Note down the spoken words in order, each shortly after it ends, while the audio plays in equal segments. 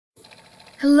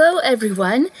Hello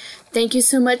everyone! Thank you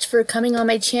so much for coming on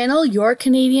my channel, Your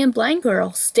Canadian Blind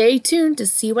Girl. Stay tuned to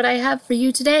see what I have for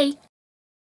you today.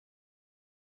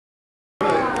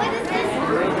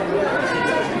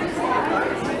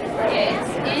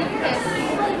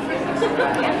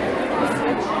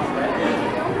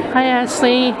 Hi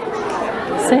Ashley.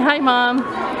 Say hi Mom.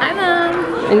 Hi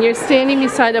Mom! And you're standing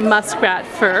beside a muskrat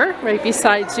fur right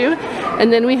beside you.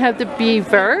 And then we have the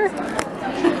beaver.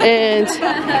 And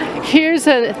here's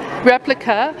a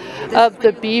replica of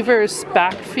the beaver's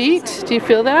back feet. Do you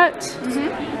feel that?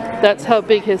 Mm-hmm. That's how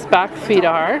big his back feet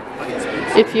are.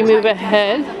 If you move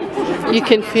ahead, you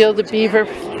can feel the beaver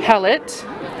pelt.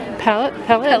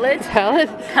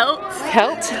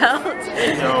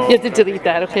 You have to delete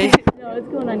that, okay? No, it's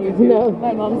going on YouTube. No.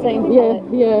 My mom's saying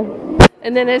Yeah.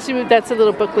 And then as you move, that's a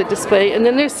little booklet display. And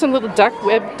then there's some little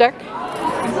web duck.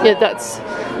 Yeah, that's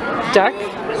duck.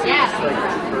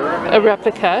 A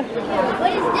replica.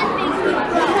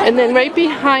 And then right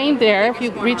behind there, if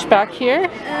you reach back here,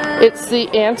 it's the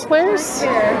antlers.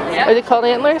 Are they called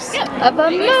antlers? of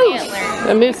a moose.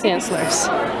 A moose antlers.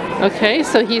 Okay,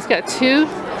 so he's got two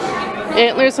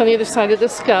antlers on either side of the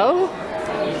skull.